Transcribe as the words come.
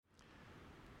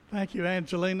Thank you,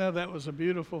 Angelina. That was a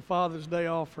beautiful Father's Day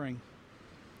offering.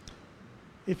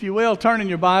 If you will, turn in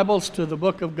your Bibles to the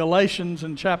book of Galatians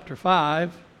in chapter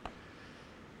 5.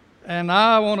 And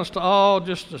I want us to all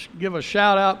just to give a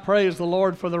shout out, praise the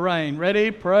Lord for the rain. Ready?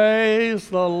 Praise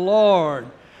the Lord.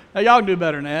 Now y'all can do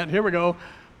better than that. Here we go.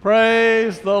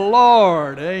 Praise the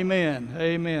Lord. Amen.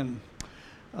 Amen.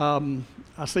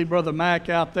 I see Brother Mac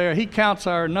out there. He counts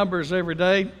our numbers every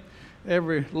day,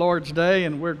 every Lord's Day,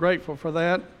 and we're grateful for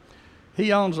that.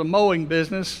 He owns a mowing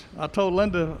business. I told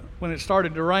Linda when it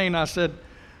started to rain, I said,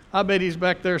 I bet he's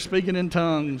back there speaking in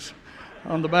tongues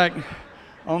on the back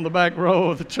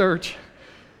row of the church.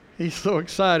 He's so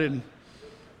excited.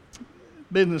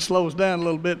 Business slows down a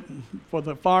little bit for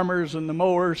the farmers and the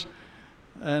mowers,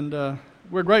 and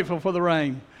we're grateful for the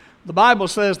rain. The Bible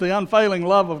says the unfailing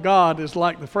love of God is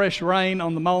like the fresh rain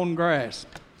on the mown grass,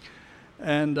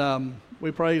 and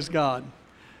we praise God.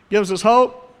 Gives us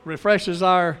hope, refreshes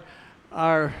our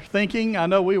thinking. I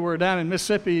know we were down in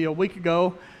Mississippi a week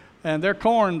ago, and their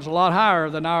corn's a lot higher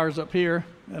than ours up here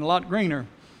and a lot greener.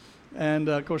 And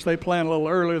of course, they plant a little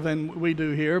earlier than we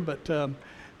do here, but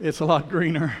it's a lot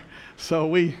greener. So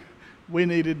we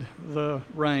needed the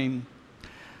rain.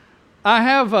 I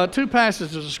have two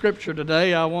passages of Scripture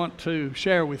today I want to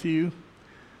share with you.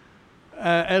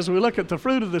 As we look at the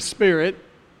fruit of the Spirit,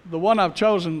 the one I've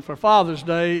chosen for Father's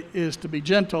Day is to be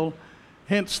gentle,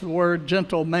 hence the word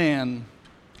gentleman.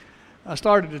 I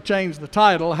started to change the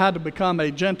title, How to Become a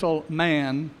Gentle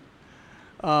Man.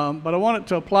 But I want it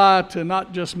to apply to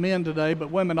not just men today, but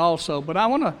women also. But I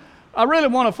really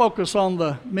want to focus on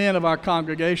the men of our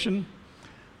congregation,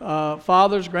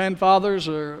 fathers, grandfathers,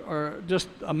 or just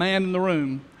a man in the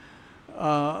room.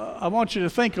 I want you to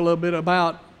think a little bit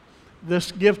about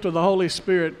this gift of the Holy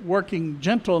Spirit working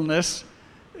gentleness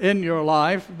in your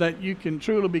life, that you can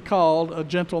truly be called a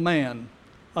gentleman,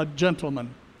 a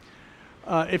gentleman.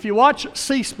 If you watch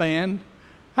C-SPAN,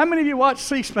 how many of you watch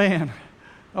C-SPAN?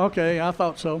 Okay, I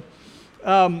thought so.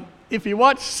 If you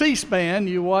watch C-SPAN,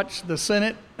 you watch the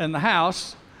Senate and the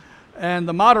House, and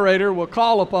the moderator will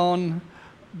call upon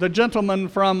the gentleman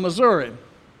from Missouri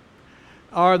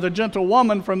or the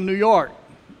gentlewoman from New York.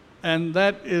 And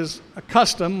that is a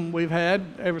custom we've had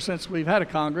ever since we've had a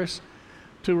Congress,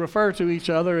 to refer to each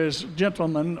other as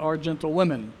gentlemen or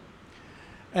gentlewomen.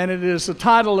 And it is a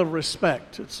title of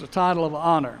respect. It's a title of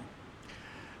honor.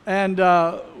 And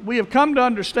we have come to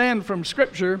understand from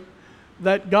Scripture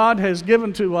that God has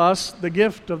given to us the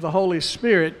gift of the Holy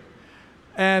Spirit.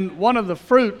 And one of the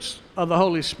fruits of the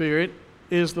Holy Spirit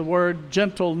is the word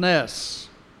gentleness.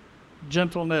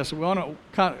 Gentleness. We want to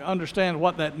kind of understand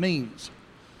what that means.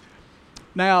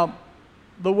 Now,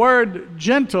 the word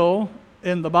gentle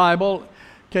in the Bible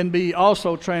can be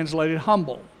also translated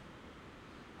humble.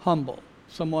 Humble.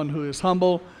 Someone who is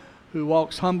humble, who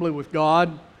walks humbly with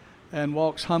God and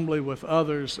walks humbly with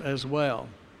others as well.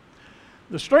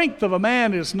 The strength of a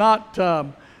man is not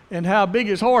in how big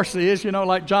his horse is,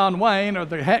 like John Wayne, or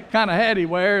the kind of hat he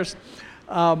wears,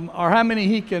 or how many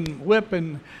he can whip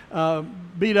and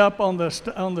beat up on the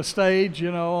stage,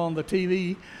 on the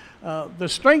TV. The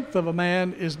strength of a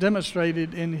man is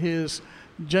demonstrated in his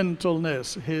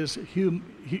gentleness, his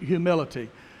humility,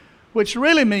 which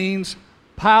really means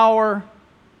power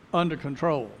under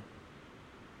control.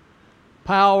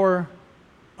 Power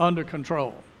under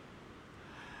control.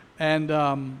 And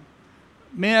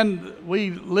men, we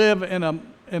live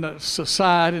in a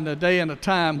society, in a day and a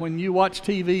time when you watch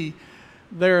TV,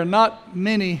 there are not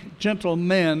many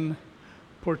gentlemen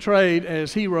portrayed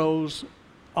as heroes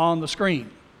on the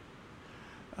screen.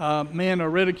 Men are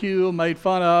ridiculed, made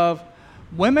fun of.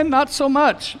 Women, not so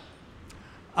much.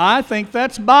 I think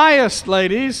that's biased,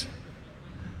 ladies.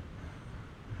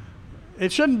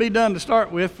 It shouldn't be done to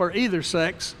start with for either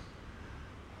sex,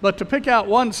 but to pick out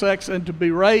one sex and to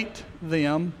berate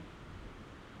them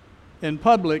in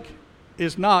public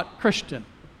is not Christian.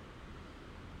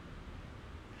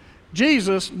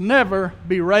 Jesus never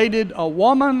berated a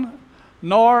woman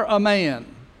nor a man.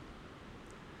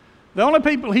 The only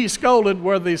people he scolded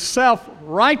were the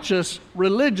self-righteous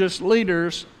religious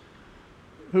leaders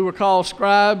who were called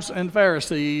scribes and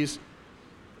Pharisees,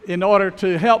 in order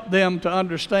to help them to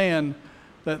understand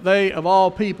that they, of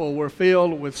all people, were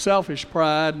filled with selfish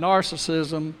pride,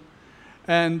 narcissism,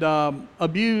 and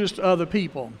abused other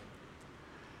people.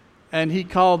 And he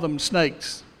called them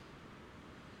snakes.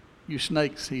 You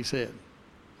snakes, he said.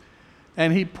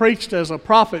 And he preached as a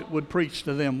prophet would preach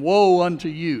to them, woe unto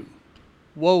you,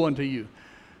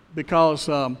 because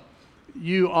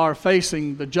you are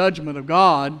facing the judgment of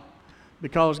God,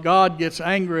 because God gets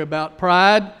angry about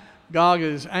pride, God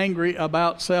is angry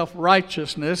about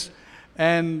self-righteousness,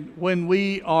 And when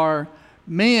we are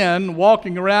men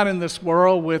walking around in this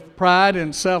world with pride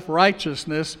and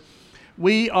self-righteousness,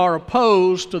 we are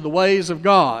opposed to the ways of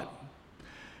God.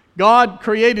 God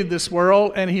created this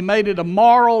world, and He made it a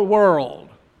moral world.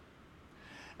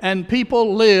 And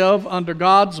people live under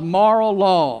God's moral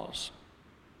laws.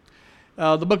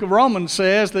 The book of Romans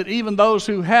says that even those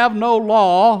who have no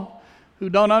law, who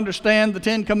don't understand the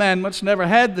Ten Commandments, never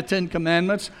had the Ten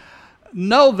Commandments,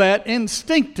 know that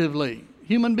instinctively.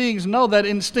 Human beings know that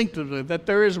instinctively, that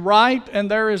there is right and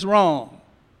there is wrong.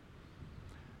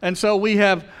 And so we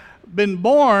have been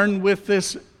born with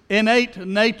this innate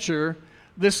nature,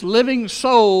 this living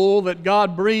soul that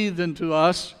God breathed into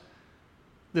us,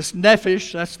 this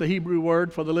nephesh, that's the Hebrew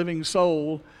word for the living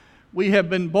soul. We have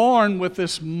been born with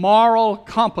this moral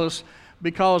compass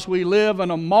because we live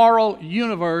in a moral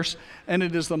universe, and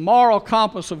it is the moral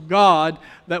compass of God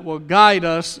that will guide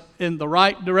us in the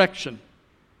right direction.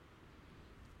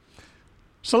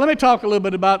 So let me talk a little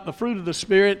bit about the fruit of the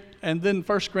Spirit, and then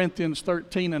 1 Corinthians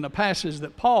 13 and a passage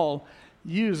that Paul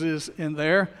uses in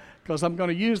there, because I'm going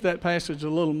to use that passage a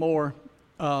little more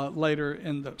later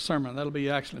in the sermon. That'll be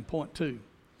actually point 2.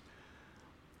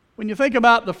 When you think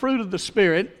about the fruit of the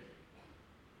Spirit,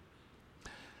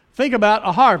 think about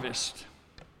a harvest.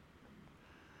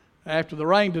 After the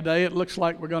rain today, it looks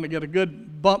like we're going to get a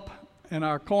good bump in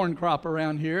our corn crop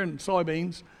around here and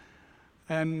soybeans,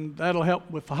 and that'll help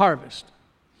with the harvest.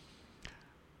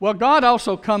 Well, God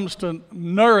also comes to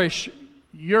nourish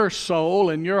your soul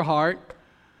and your heart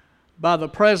by the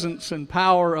presence and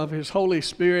power of His Holy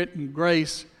Spirit and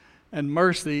grace and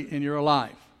mercy in your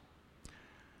life.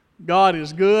 God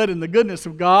is good, and the goodness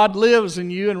of God lives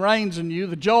in you and reigns in you.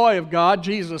 The joy of God,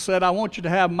 Jesus said, I want you to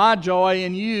have my joy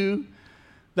in you,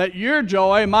 that your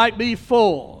joy might be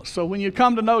full. So when you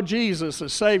come to know Jesus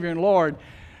as Savior and Lord,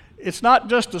 it's not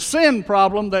just a sin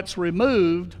problem that's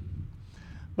removed,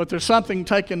 but there's something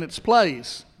taking its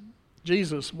place.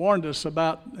 Jesus warned us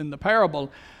about, in the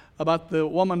parable, about the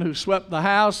woman who swept the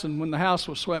house, and when the house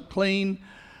was swept clean,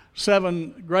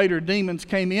 7 greater demons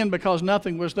came in because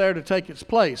nothing was there to take its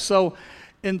place. So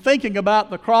in thinking about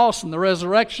the cross and the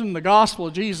resurrection, the gospel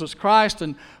of Jesus Christ,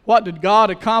 and what did God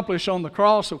accomplish on the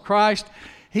cross of Christ,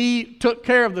 He took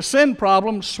care of the sin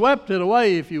problem, swept it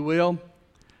away, if you will,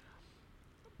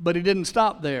 but He didn't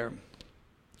stop there.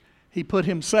 He put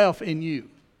Himself in you.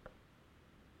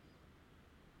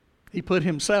 He put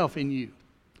Himself in you.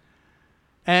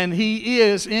 And He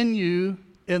is in you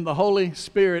in the Holy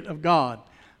Spirit of God.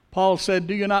 Paul said,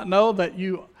 do you not know that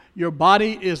your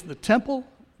body is the temple,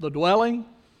 the dwelling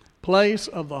place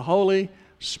of the Holy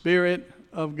Spirit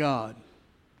of God?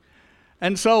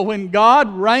 And so when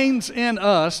God reigns in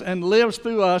us and lives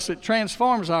through us, it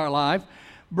transforms our life,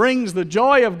 brings the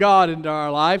joy of God into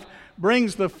our life,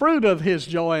 brings the fruit of His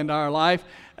joy into our life.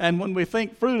 And when we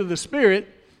think fruit of the Spirit,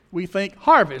 we think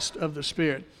harvest of the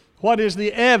Spirit. What is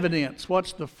the evidence?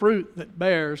 What's the fruit that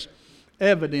bears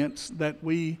evidence that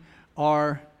we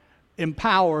are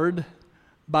empowered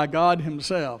by God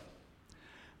Himself?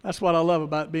 That's what I love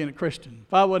about being a Christian.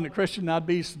 If I wasn't a Christian, I'd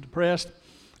be so depressed.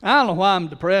 I don't know why I'm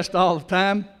depressed all the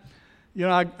time. You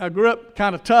know, I grew up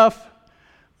kind of tough.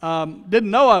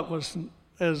 Didn't know I was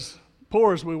as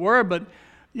poor as we were, but,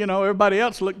 you know, everybody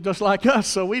else looked just like us,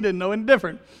 so we didn't know any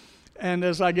different. And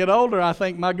as I get older, I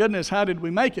think, my goodness, how did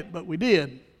we make it? But we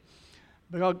did.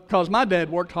 Because my dad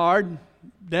worked hard.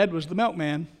 Dad was the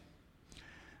milkman.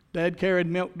 Dad carried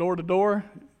milk door to door.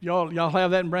 Y'all have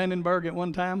that in Brandenburg at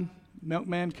one time?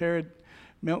 Milkman carried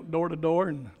milk door to door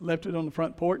and left it on the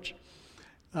front porch.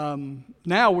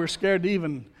 Now we're scared to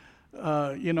even,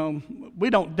 we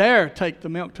don't dare take the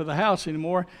milk to the house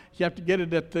anymore. You have to get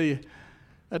it at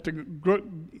the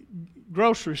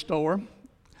grocery store.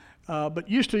 But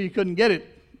used to you couldn't get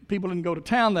it. People didn't go to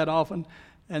town that often,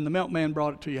 and the milkman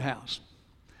brought it to your house.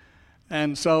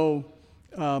 And so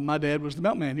my dad was the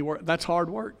milkman. He worked. That's hard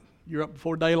work. You're up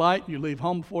before daylight. You leave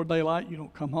home before daylight. You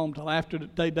don't come home till after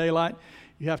daylight.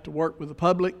 You have to work with the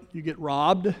public. You get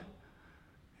robbed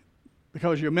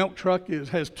because your milk truck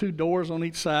has 2 doors on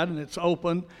each side, and it's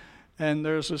open. And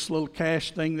there's this little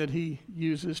cash thing that he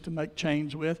uses to make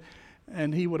change with.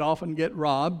 And he would often get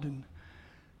robbed.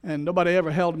 And nobody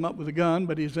ever held him up with a gun,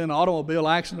 but he's in an automobile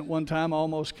accident one time,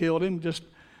 almost killed him. Just,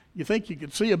 you think you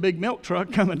could see a big milk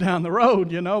truck coming down the road,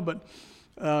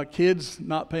 but kids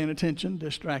not paying attention,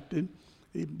 distracted,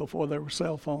 even before there were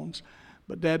cell phones.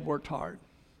 But Dad worked hard.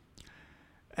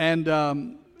 And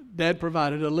Dad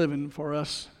provided a living for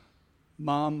us,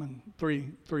 Mom and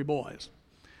three boys.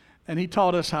 And he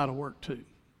taught us how to work too.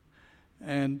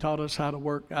 And taught us how to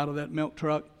work out of that milk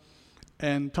truck,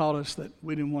 and taught us that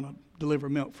we didn't want to deliver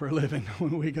milk for a living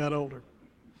when we got older.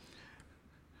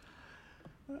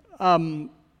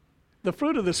 The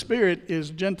fruit of the Spirit is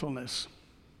gentleness.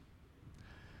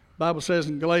 The Bible says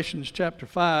in Galatians chapter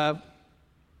 5,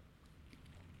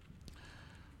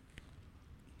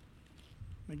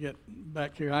 let me get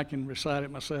back here. I can recite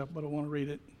it myself, but I want to read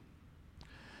it.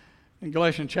 In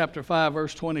Galatians chapter 5,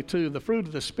 verse 22, the fruit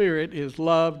of the Spirit is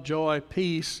love, joy,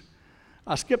 peace.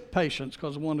 I skipped patience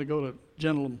because I wanted to go to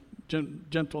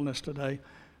gentleness today.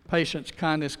 Patience,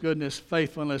 kindness, goodness,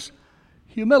 faithfulness,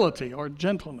 humility or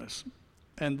gentleness,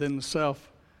 and then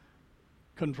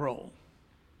self-control.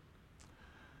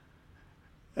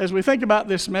 As we think about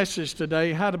this message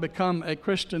today, how to become a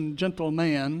Christian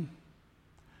gentleman,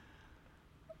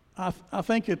 I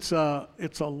think it's a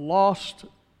lost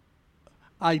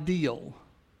ideal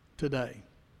today.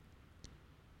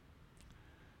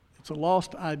 It's a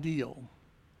lost ideal.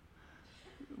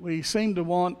 We seem to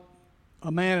want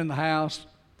a man in the house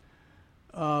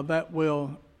that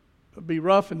will be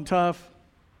rough and tough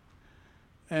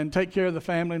and take care of the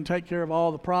family and take care of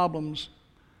all the problems.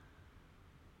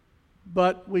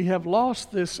 But we have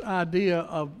lost this idea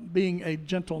of being a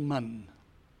gentleman.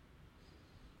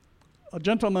 A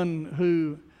gentleman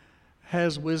who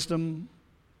has wisdom,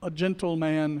 a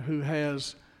gentleman who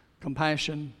has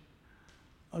compassion,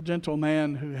 a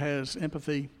gentleman who has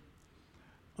empathy,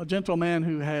 a gentleman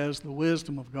who has the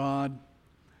wisdom of God,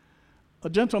 a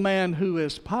gentleman who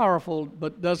is powerful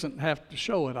but doesn't have to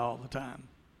show it all the time.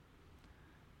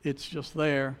 It's just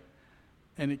there,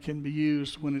 and it can be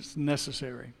used when it's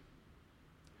necessary.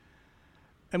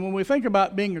 And when we think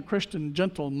about being a Christian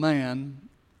gentleman,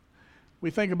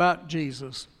 we think about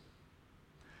Jesus,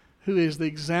 who is the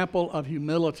example of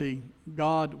humility,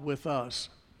 God with us.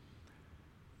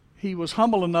 He was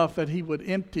humble enough that he would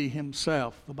empty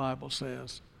himself, the Bible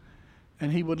says,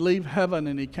 and he would leave heaven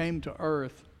and he came to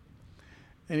earth.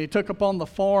 And he took upon the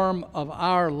form of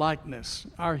our likeness,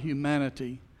 our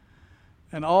humanity,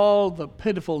 and all the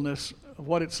pitifulness of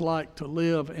what it's like to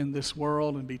live in this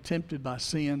world and be tempted by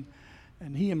sin.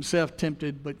 And he himself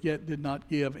tempted, but yet did not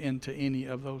give in to any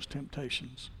of those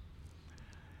temptations.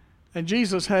 And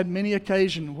Jesus had many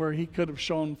occasions where he could have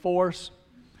shown force,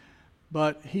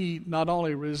 but he not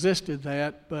only resisted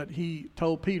that, but he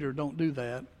told Peter, don't do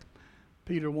that.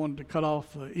 Peter wanted to cut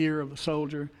off the ear of the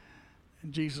soldier.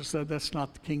 And Jesus said, that's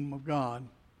not the kingdom of God.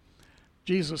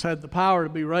 Jesus had the power to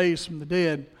be raised from the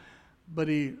dead, but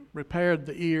he repaired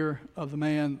the ear of the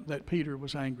man that Peter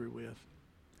was angry with.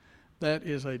 That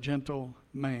is a gentle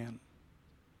man.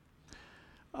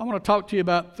 I want to talk to you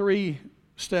about 3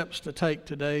 steps to take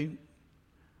today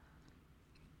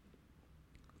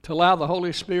to allow the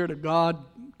Holy Spirit of God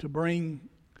to bring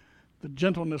the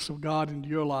gentleness of God into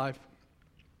your life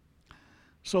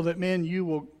so that, men, you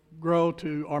will grow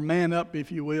to, or man up,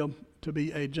 if you will, to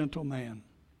be a gentle man.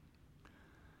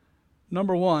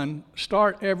 Number 1,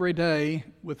 start every day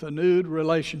with a renewed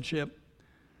relationship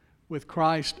with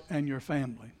Christ and your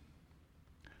family.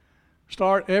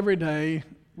 Start every day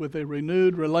with a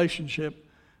renewed relationship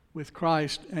with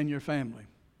Christ and your family.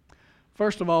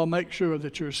 First of all, make sure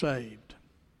that you're saved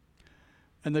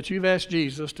and that you've asked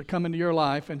Jesus to come into your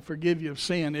life and forgive you of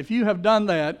sin. If you have done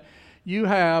that, you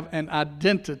have an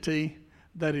identity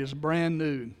that is brand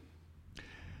new.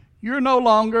 You're no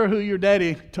longer who your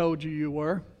daddy told you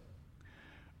were.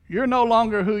 You're no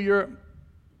longer who your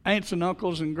aunts and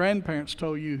uncles and grandparents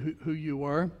told you who you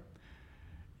were.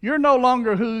 You're no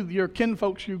longer who your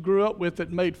kinfolks you grew up with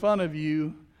that made fun of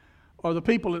you, or the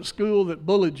people at school that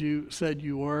bullied you said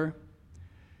you were.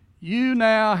 You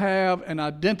now have an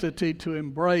identity to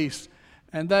embrace,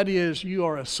 and that is you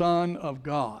are a son of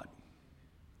God.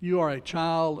 You are a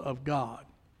child of God.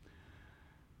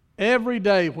 Every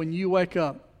day when you wake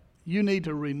up, you need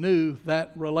to renew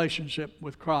that relationship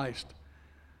with Christ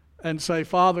and say,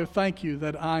 Father, thank you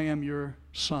that I am your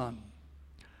son.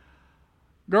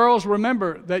 Girls,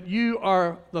 remember that you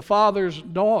are the Father's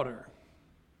daughter.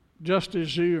 Just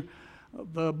as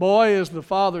the boy is the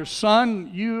Father's son,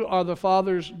 you are the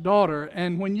Father's daughter.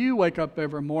 And when you wake up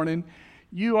every morning,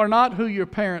 you are not who your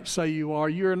parents say you are.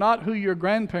 You're not who your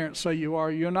grandparents say you are.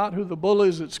 You're not who the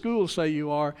bullies at school say you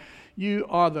are. You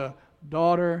are the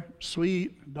daughter,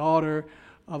 sweet daughter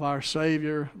of our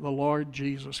Savior, the Lord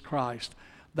Jesus Christ.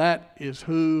 That is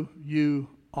who you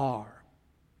are.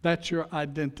 That's your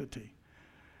identity.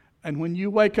 And when you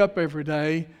wake up every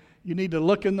day, you need to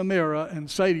look in the mirror and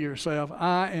say to yourself,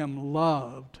 I am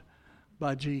loved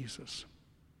by Jesus.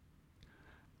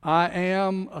 I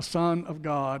am a son of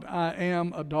God. I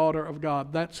am a daughter of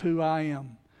God. That's who I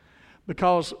am.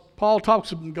 Because Paul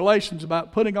talks in Galatians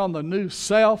about putting on the new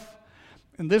self,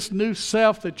 And this new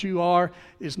self that you are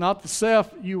is not the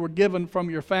self you were given from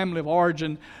your family of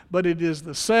origin, but it is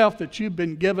the self that you've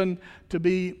been given to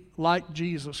be like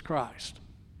Jesus Christ.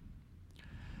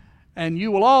 And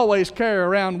you will always carry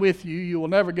around with you. You will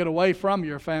never get away from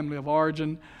your family of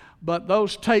origin. But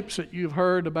those tapes that you've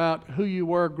heard about who you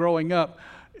were growing up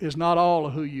is not all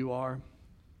of who you are.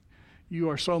 You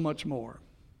are so much more.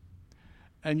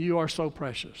 And you are so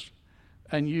precious.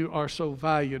 And you are so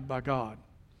valued by God.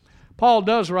 Paul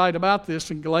does write about this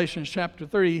in Galatians chapter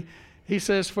 3. He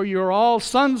says, "For you are all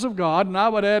sons of God." And I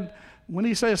would add, when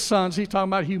he says sons, he's talking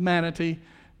about humanity,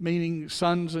 meaning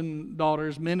sons and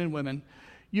daughters, men and women.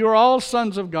 You are all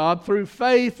sons of God through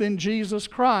faith in Jesus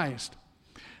Christ.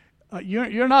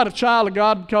 You're not a child of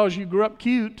God because you grew up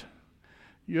cute.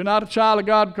 You're not a child of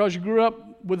God because you grew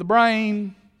up with a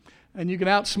brain and you can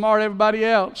outsmart everybody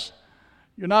else.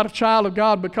 You're not a child of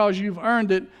God because you've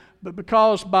earned it, but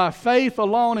because by faith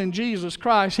alone in Jesus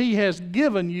Christ, He has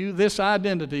given you this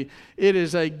identity. It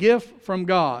is a gift from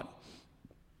God.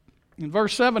 In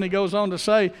verse 7, he goes on to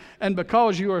say, "And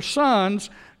because you are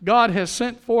sons, God has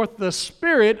sent forth the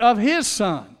Spirit of His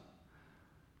Son."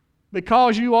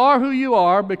 Because you are who you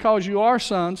are, because you are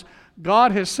sons,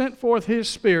 God has sent forth His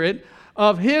Spirit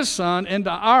of His Son into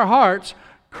our hearts,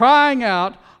 crying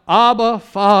out, "Abba,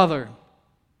 Father."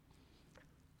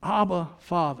 Abba,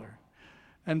 Father.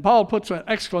 And Paul puts an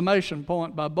exclamation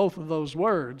point by both of those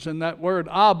words, and that word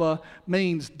Abba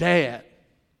means dad.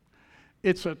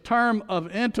 It's a term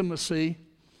of intimacy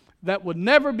that would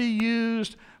never be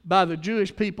used by the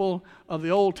Jewish people of the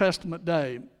Old Testament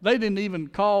day. They didn't even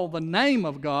call the name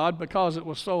of God because it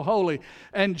was so holy.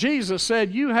 And Jesus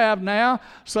said, you have now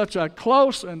such a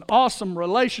close and awesome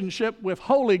relationship with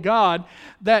holy God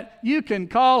that you can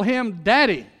call Him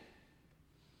Daddy.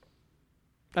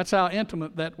 That's how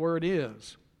intimate that word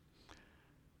is.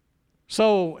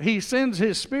 So He sends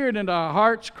His Spirit into our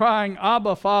hearts, crying,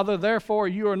 "Abba, Father." Therefore,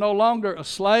 you are no longer a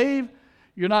slave.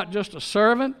 You're not just a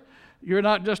servant. You're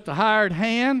not just a hired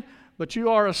hand, but you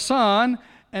are a son.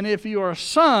 And if you are a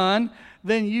son,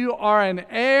 then you are an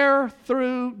heir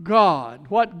through God.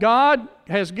 What God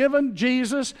has given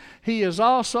Jesus, He has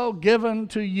also given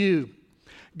to you.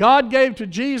 God gave to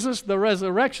Jesus the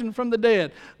resurrection from the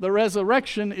dead. The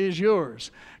resurrection is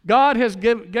yours. God has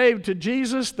gave to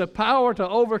Jesus the power to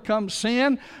overcome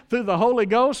sin through the Holy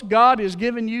Ghost. God has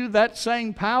given you that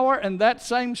same power and that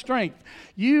same strength.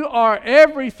 You are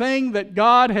everything that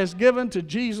God has given to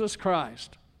Jesus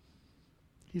Christ.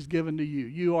 He's given to you.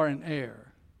 You are an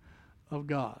heir of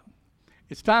God.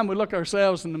 It's time we look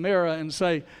ourselves in the mirror and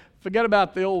say, forget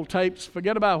about the old tapes,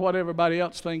 forget about what everybody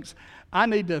else thinks. I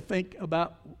need to think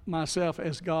about myself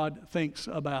as God thinks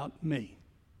about me.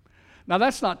 Now,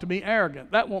 that's not to be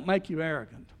arrogant. That won't make you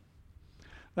arrogant.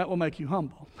 That will make you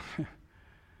humble.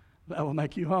 That will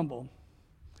make you humble.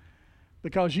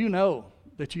 Because you know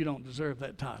that you don't deserve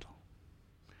that title.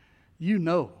 You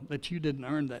know that you didn't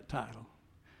earn that title.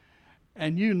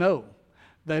 And you know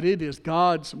that it is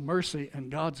God's mercy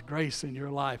and God's grace in your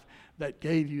life that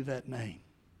gave you that name.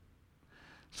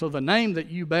 So the name that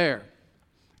you bear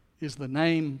is the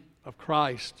name of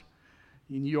Christ,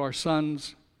 and you are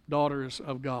sons, daughters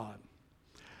of God.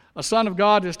 A son of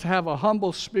God is to have a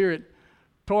humble spirit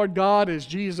toward God as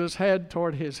Jesus had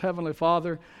toward His heavenly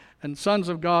Father, and sons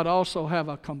of God also have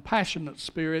a compassionate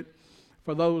spirit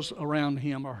for those around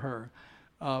him or her,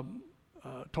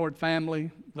 toward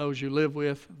family, those you live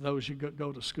with, those you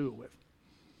go to school with.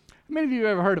 How many of you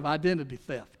have ever heard of identity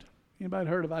theft? Anybody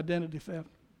heard of identity theft?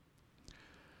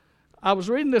 I was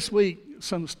reading this week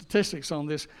some statistics on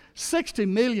this. 60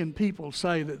 million people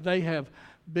say that they have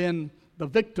been the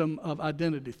victim of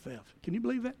identity theft. Can you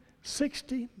believe that?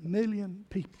 60 million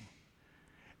people.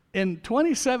 In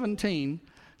 2017,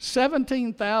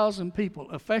 17,000 people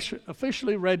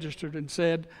officially registered and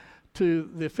said to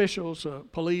the officials,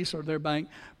 police or their bank,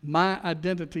 my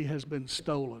identity has been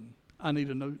stolen. I need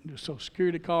a new Social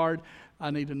Security card. I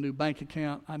need a new bank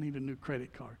account. I need a new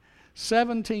credit card.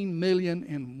 17 million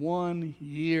in 1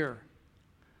 year.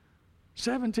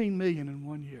 17 million in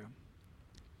 1 year.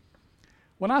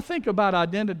 When I think about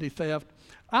identity theft,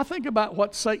 I think about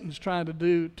what Satan's trying to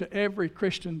do to every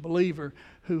Christian believer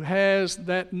who has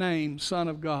that name, Son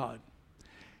of God.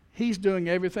 He's doing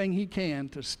everything he can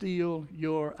to steal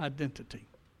your identity.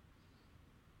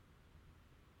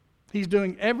 He's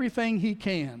doing everything he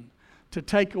can to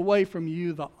take away from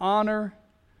you the honor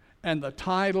and the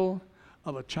title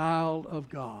of a child of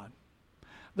God.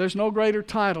 There's no greater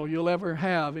title you'll ever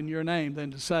have in your name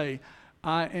than to say,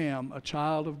 I am a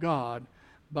child of God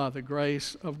by the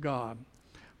grace of God.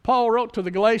 Paul wrote to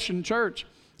the Galatian church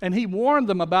And he warned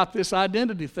them about this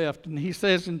identity theft. And he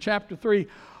says in chapter 3,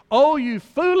 "Oh, you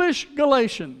foolish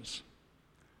Galatians."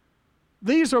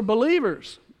 These are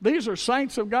believers. These are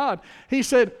saints of God. He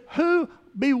said, "Who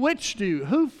bewitched you?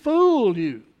 Who fooled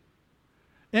you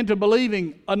into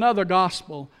believing another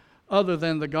gospel other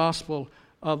than the gospel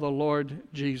of the Lord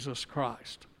Jesus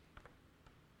Christ?"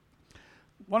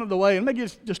 One of the ways, let me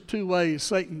give just two ways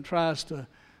Satan tries to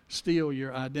steal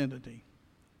your identity.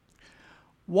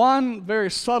 One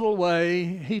very subtle way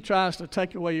he tries to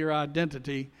take away your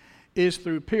identity is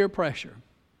through peer pressure.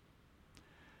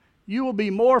 You will be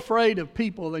more afraid of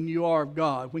people than you are of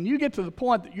God. When you get to the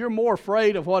point that you're more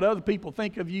afraid of what other people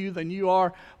think of you than you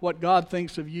are what God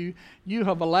thinks of you, you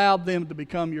have allowed them to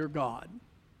become your God.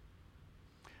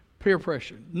 Peer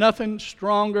pressure. Nothing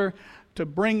stronger to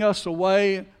bring us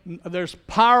away. There's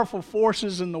powerful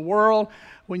forces in the world.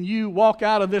 When you walk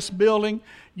out of this building,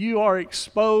 you are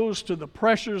exposed to the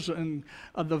pressures and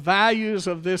the values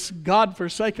of this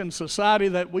God-forsaken society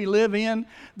that we live in,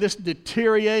 this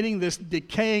deteriorating, this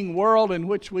decaying world in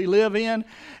which we live in,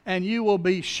 and you will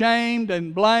be shamed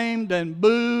and blamed and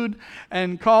booed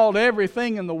and called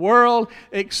everything in the world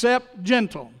except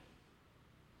gentle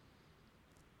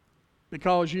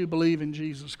because you believe in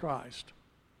Jesus Christ.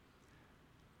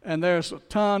 And there's a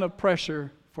ton of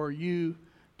pressure for you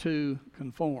to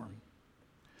conform.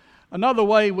 Another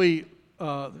way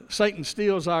Satan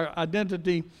steals our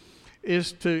identity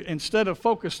is to, instead of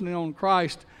focusing on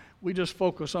Christ, we just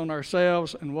focus on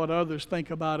ourselves and what others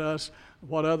think about us,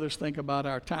 what others think about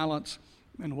our talents,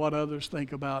 and what others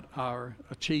think about our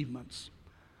achievements.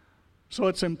 So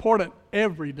it's important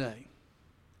every day,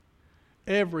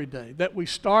 that we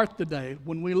start the day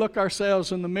when we look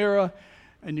ourselves in the mirror.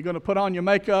 And you're going to put on your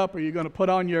makeup, or you're going to put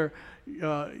on your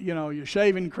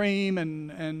shaving cream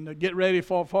and get ready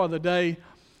for the day.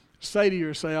 Say to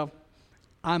yourself,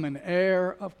 "I'm an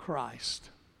heir of Christ.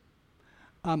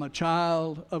 I'm a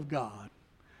child of God."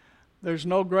 There's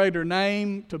no greater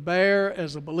name to bear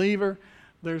as a believer.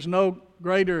 There's no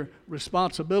greater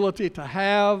responsibility to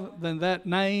have than that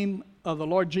name of the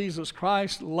Lord Jesus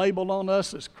Christ labeled on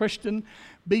us as Christian.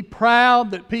 Be proud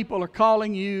that people are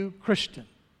calling you Christian.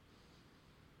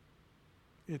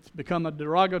 It's become a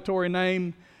derogatory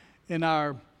name in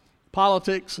our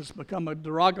politics. It's become a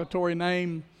derogatory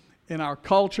name in our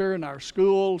culture, in our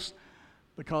schools,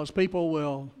 because people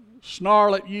will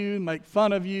snarl at you, make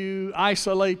fun of you,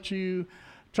 isolate you,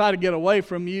 try to get away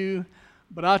from you.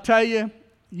 But I tell you,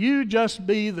 you just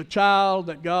be the child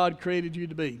that God created you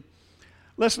to be.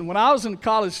 Listen, when I was a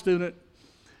college student,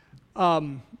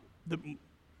 the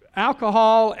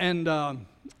alcohol and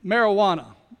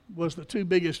marijuana was the two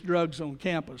biggest drugs on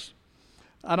campus.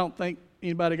 I don't think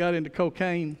anybody got into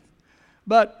cocaine.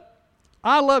 But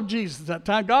I loved Jesus at that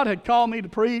time. God had called me to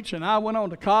preach, and I went on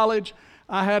to college.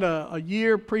 I had a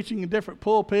year preaching in different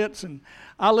pulpits, and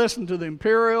I listened to the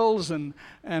Imperials, and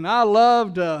I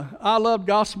loved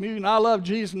gospel music, and I loved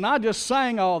Jesus, and I just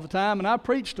sang all the time, and I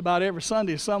preached about every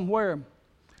Sunday somewhere.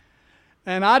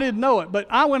 And I didn't know it, but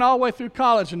I went all the way through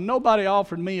college, and nobody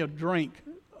offered me a drink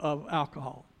of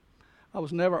alcohol. I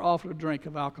was never offered a drink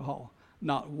of alcohol,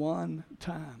 not one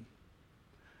time.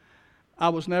 I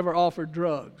was never offered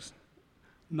drugs,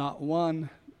 not one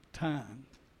time.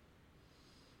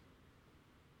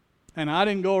 And I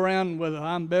didn't go around with a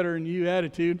 "I'm better than you"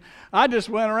 attitude. I just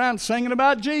went around singing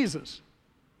about Jesus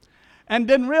and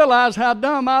didn't realize how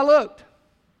dumb I looked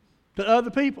to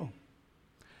other people.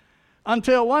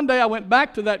 Until one day I went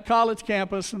back to that college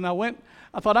campus, and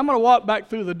I thought, I'm going to walk back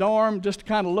through the dorm just to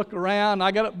kind of look around.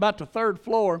 I got up about the third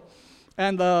floor,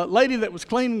 and the lady that was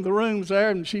cleaning the rooms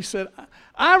there, and she said,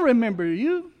 "I remember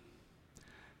you."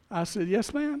 I said,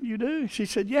 "Yes, ma'am, you do?" She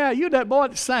said, "Yeah, you're that boy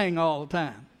that sang all the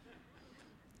time."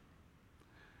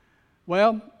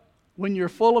 Well, when you're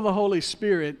full of the Holy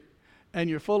Spirit and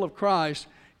you're full of Christ,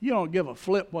 you don't give a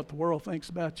flip what the world thinks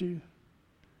about you.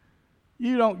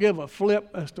 You don't give a flip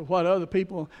as to what other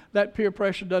people, that peer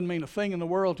pressure doesn't mean a thing in the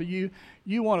world to you.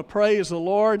 You want to praise the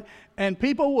Lord, and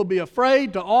people will be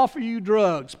afraid to offer you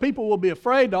drugs. People will be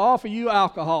afraid to offer you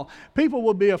alcohol. People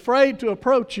will be afraid to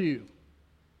approach you.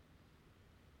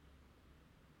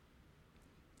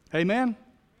 Amen?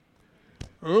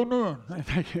 Amen.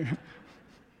 Thank you.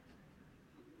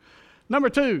 Number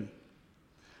 2,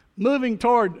 moving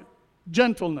toward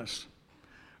gentleness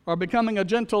or becoming a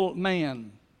gentle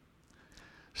man.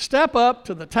 Step up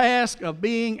to the task of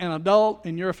being an adult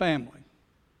in your family.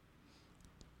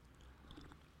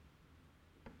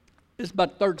 It's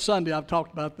about the third Sunday I've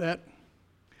talked about that.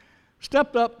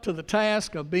 Step up to the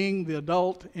task of being the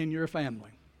adult in your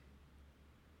family.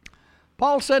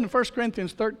 Paul said in 1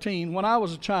 Corinthians 13, "When I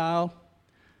was a child,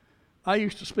 I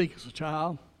used to speak as a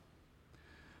child,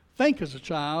 think as a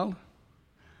child,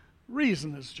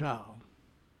 reason as a child.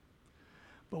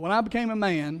 But when I became a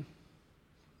man,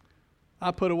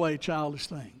 I put away childish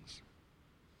things.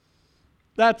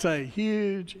 That's a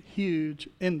huge, huge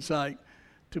insight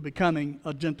to becoming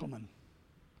a gentleman.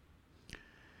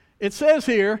 It says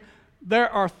here, there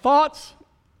are thoughts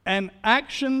and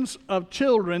actions of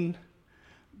children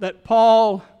that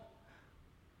Paul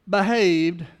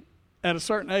behaved at a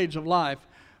certain age of life.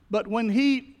 But when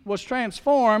he was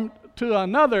transformed to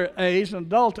another age, an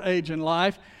adult age in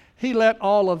life, he let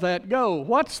all of that go.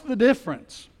 What's the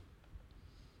difference?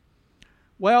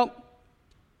 Well,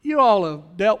 you all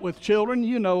have dealt with children.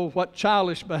 You know what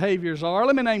childish behaviors are.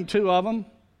 Let me name two of them.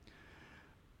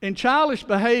 In childish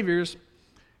behaviors,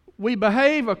 we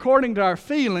behave according to our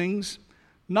feelings,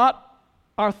 not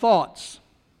our thoughts.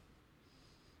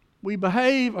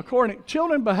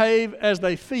 Children behave as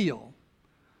they feel.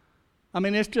 I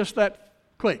mean, it's just that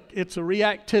quick. It's a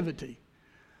reactivity.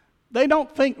 They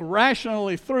don't think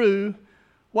rationally through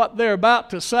what they're about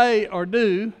to say or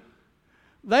do.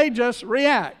 They just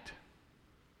react.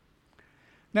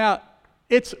 Now,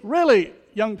 it's really,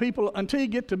 young people, until you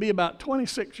get to be about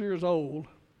 26 years old,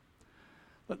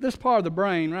 that this part of the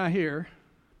brain right here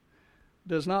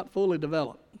does not fully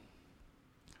develop.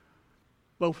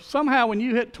 But somehow when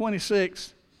you hit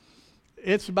 26,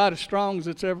 it's about as strong as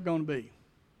it's ever going to be.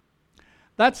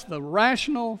 That's the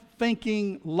rational,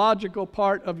 thinking, logical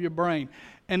part of your brain.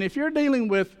 And if you're dealing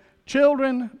with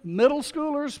children, middle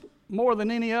schoolers, more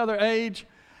than any other age,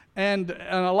 and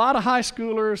a lot of high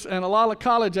schoolers and a lot of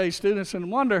college-age students,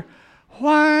 and wonder,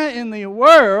 why in the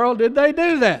world did they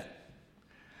do that?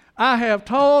 I have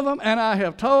told them, and I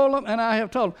have told them, and I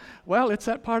have told them. Well, it's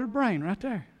that part of the brain right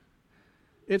there.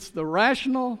 It's the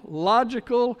rational,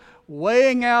 logical,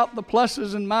 weighing out the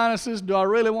pluses and minuses. Do I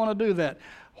really want to do that?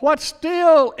 What's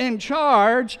still in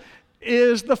charge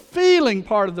is the feeling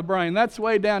part of the brain. That's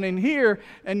way down in here,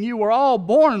 and you were all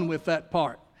born with that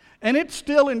part. And it's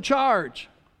still in charge.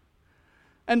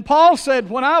 And Paul said,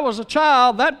 when I was a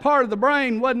child, that part of the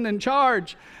brain wasn't in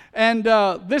charge. And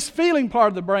this feeling part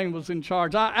of the brain was in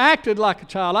charge. I acted like a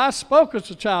child. I spoke as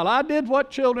a child. I did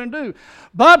what children do.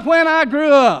 But when I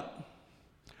grew up,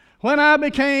 when I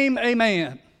became a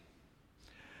man.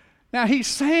 Now, he's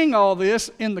saying all this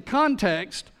in the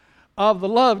context of the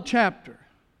love chapter.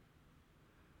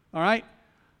 All right?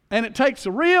 And it takes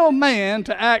a real man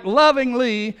to act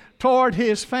lovingly toward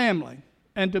his family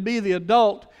and to be the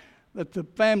adult that the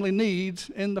family needs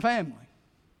in the family.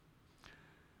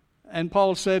 And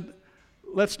Paul said,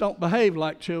 let's don't behave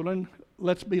like children,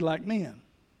 let's be like men.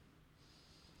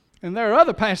 And there are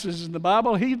other passages in the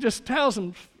Bible, he just tells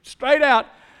them straight out,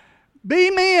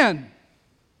 be men.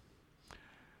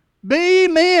 Be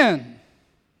men.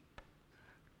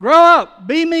 Grow up,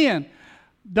 be men.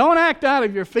 Don't act out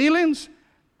of your feelings,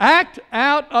 act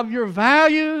out of your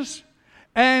values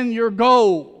and your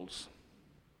goals.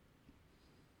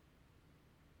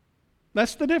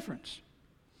 That's the difference.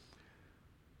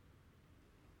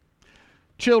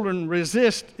 Children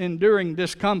resist enduring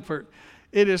discomfort.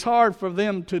 It is hard for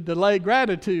them to delay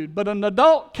gratitude, but an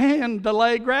adult can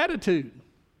delay gratitude.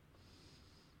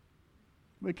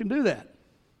 We can do that.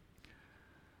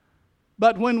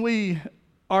 But when we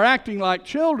are acting like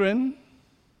children,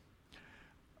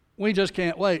 we just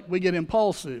can't wait. We get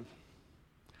impulsive.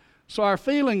 So our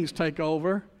feelings take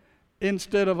over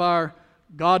instead of our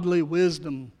godly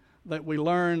wisdom that we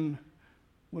learn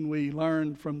when we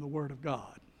learn from the Word of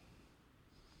God.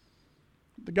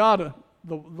 The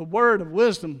word of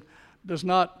wisdom does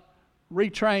not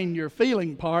retrain your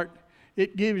feeling part.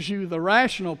 It gives you the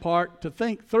rational part to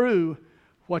think through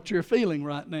what you're feeling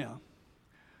right now.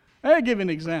 I'll give you an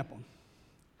example.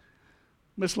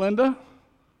 Miss Linda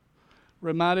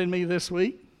reminded me this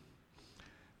week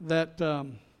that,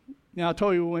 I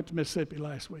told you we went to Mississippi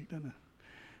last week, didn't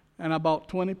I? And I bought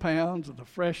 20 pounds of the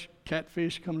fresh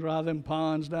catfish comes right out of them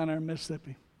ponds down there in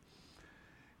Mississippi.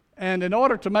 And in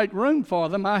order to make room for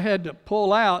them, I had to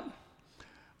pull out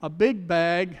a big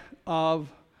bag of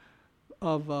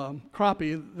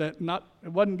crappie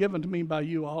it wasn't given to me by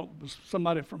you all. It was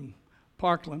somebody from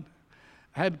Parkland.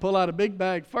 I had to pull out a big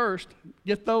bag first,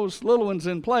 get those little ones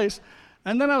in place,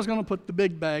 and then I was going to put the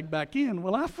big bag back in.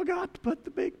 Well, I forgot to put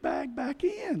the big bag back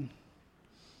in.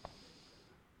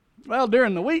 Well,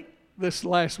 during the week, this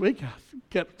last week, I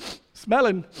kept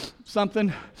smelling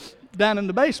something down in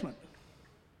the basement.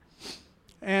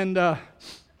 And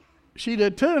she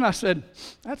did too, and I said,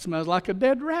 that smells like a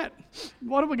dead rat.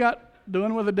 What have we got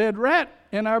doing with a dead rat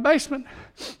in our basement?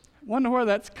 Wonder where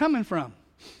that's coming from.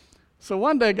 So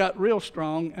one day it got real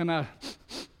strong, and I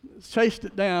chased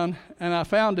it down, and I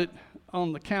found it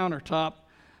on the countertop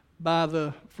by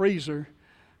the freezer.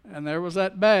 And there was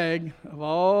that bag of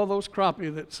all those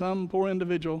crappie that some poor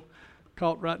individual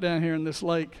caught right down here in this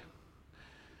lake.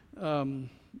 And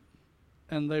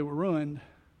they were ruined.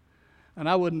 And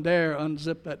I wouldn't dare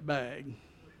unzip that bag.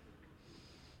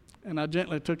 And I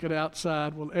gently took it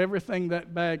outside. Well, everything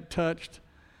that bag touched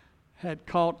had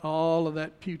caught all of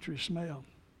that putrid smell.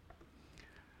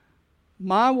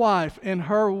 My wife, in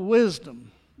her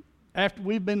wisdom, after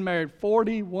we've been married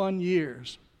 41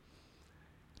 years,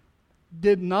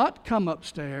 did not come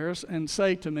upstairs and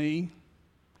say to me,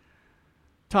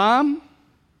 Tom,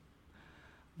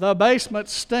 the basement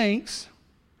stinks.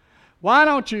 Why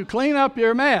don't you clean up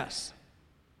your mess?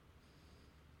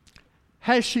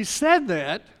 Has she said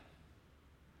that?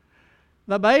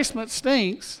 The basement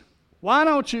stinks. Why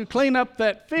don't you clean up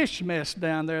that fish mess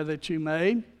down there that you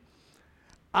made?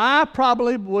 I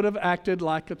probably would have acted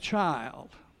like a child,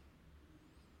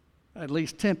 at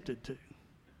least tempted to.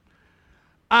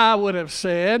 I would have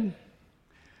said,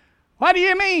 what do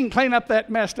you mean clean up that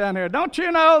mess down here? Don't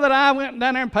you know that I went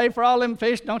down there and paid for all them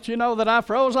fish? Don't you know that I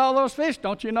froze all those fish?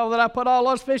 Don't you know that I put all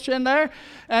those fish in there?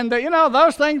 And,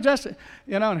 those things just,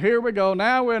 and here we go.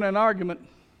 Now we're in an argument.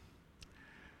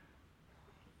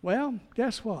 Well,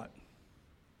 guess what?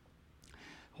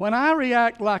 When I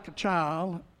react like a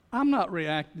child, I'm not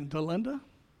reacting to Linda.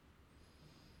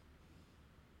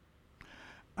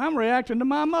 I'm reacting to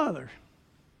my mother,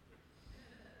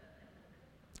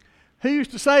 who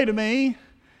used to say to me,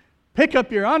 pick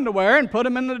up your underwear and put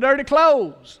them in the dirty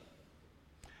clothes.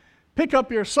 Pick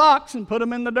up your socks and put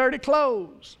them in the dirty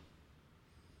clothes.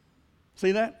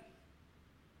 See that?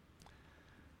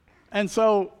 And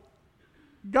so,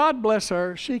 God bless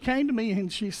her, she came to me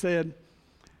and she said,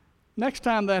 next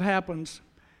time that happens,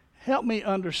 help me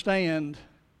understand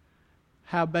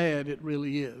how bad it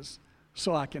really is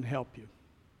so I can help you.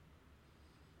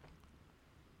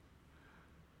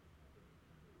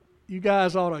 You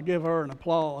guys ought to give her an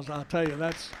applause. I tell you,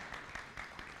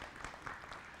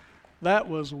 that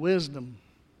was wisdom.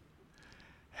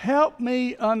 Help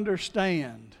me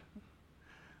understand.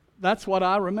 That's what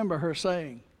I remember her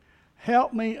saying.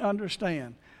 Help me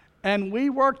understand. And we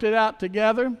worked it out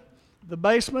together. The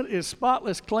basement is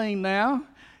spotless clean now.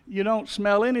 You don't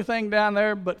smell anything down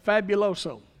there but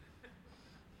fabuloso.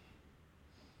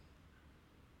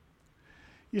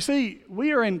 You see,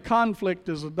 we are in conflict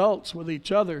as adults with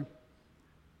each other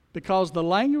because the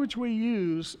language we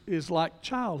use is like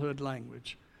childhood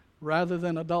language rather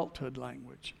than adulthood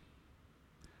language.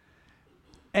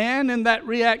 And in that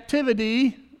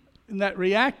reactivity, in that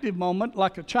reactive moment,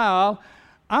 like a child,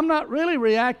 I'm not really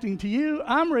reacting to you.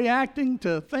 I'm reacting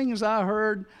to things I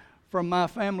heard from my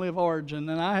family of origin,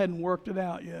 and I hadn't worked it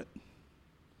out yet.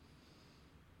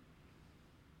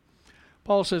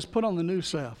 Paul says, put on the new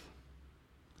self,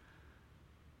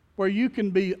 where you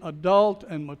can be adult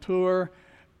and mature,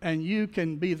 and you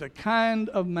can be the kind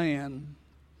of man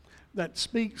that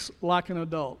speaks like an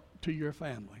adult to your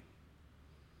family.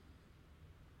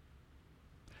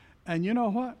 And you know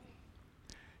what?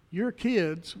 Your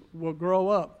kids will grow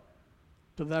up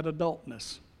to that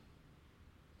adultness.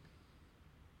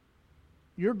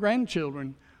 Your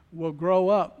grandchildren will grow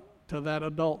up to that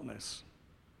adultness.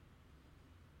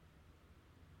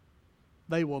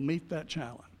 They will meet that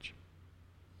challenge.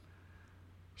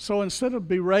 So instead of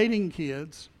berating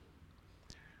kids,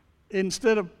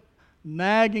 instead of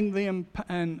nagging them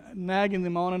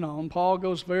on and on, Paul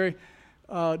goes very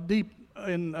deep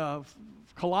in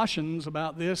Colossians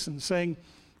about this and saying,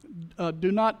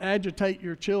 do not agitate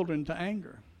your children to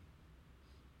anger.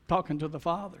 Talking to the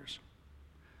fathers.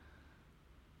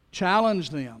 Challenge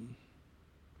them.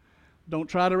 Don't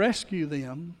try to rescue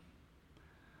them,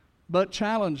 but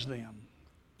challenge them.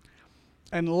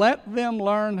 And let them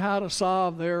learn how to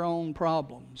solve their own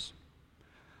problems.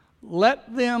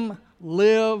 Let them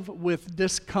live with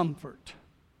discomfort.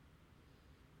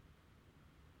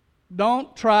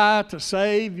 Don't try to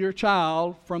save your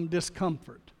child from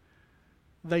discomfort.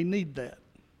 They need that.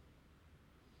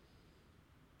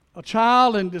 A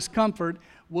child in discomfort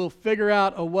will figure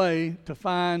out a way to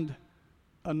find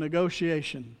a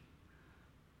negotiation,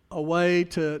 a way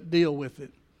to deal with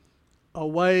it, a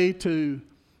way to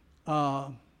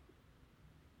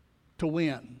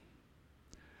win.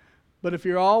 But if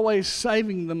you're always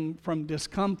saving them from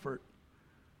discomfort,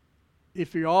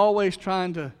 if you're always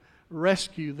trying to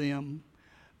rescue them,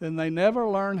 then they never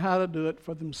learn how to do it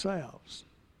for themselves.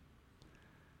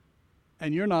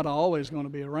 And you're not always going to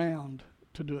be around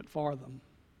to do it for them.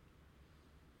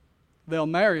 They'll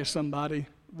marry somebody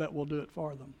that will do it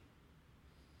for them.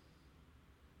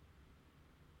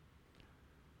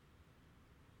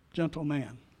 gentle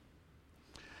man.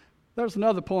 There's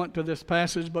another point to this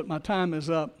passage, but my time is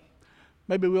up.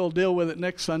 Maybe we'll deal with it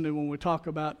next Sunday when we talk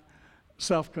about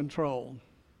self-control.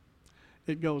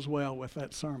 It goes well with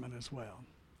that sermon as well.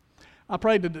 I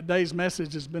pray that today's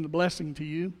message has been a blessing to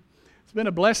you. It's been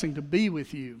a blessing to be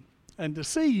with you and to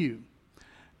see you,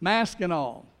 mask and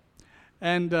all.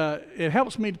 And it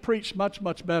helps me to preach much,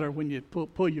 much better when you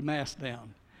pull your mask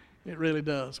down. It really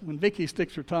does. When Vicki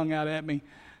sticks her tongue out at me,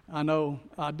 I know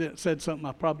I said something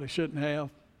I probably shouldn't have.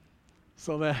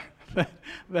 So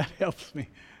that helps me.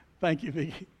 Thank you,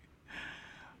 Vicki.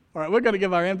 All right, we're going to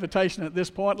give our invitation at this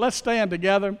point. Let's stand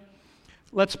together.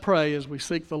 Let's pray as we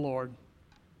seek the Lord.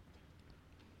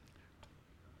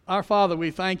 Our Father,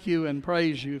 we thank you and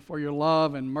praise you for your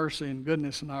love and mercy and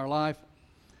goodness in our life.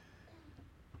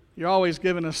 You're always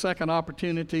giving us second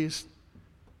opportunities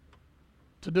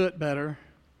to do it better,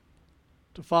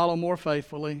 to follow more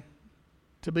faithfully,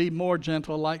 to be more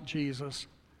gentle like Jesus,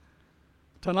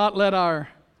 to not let our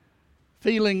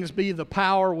feelings be the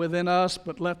power within us,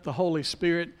 but let the Holy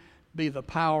Spirit be the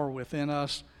power within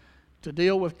us to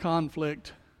deal with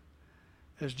conflict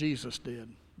as Jesus did,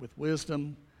 with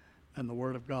wisdom and the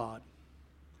Word of God.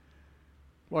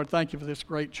 Lord, thank you for this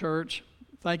great church.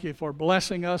 Thank you for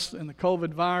blessing us in the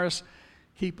COVID virus.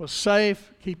 Keep us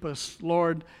safe. Keep us,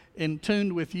 Lord, in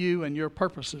tune with you and your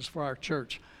purposes for our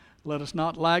church. Let us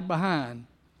not lag behind,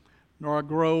 nor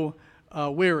grow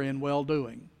weary in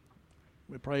well-doing.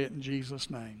 We pray it in Jesus'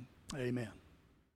 name. Amen.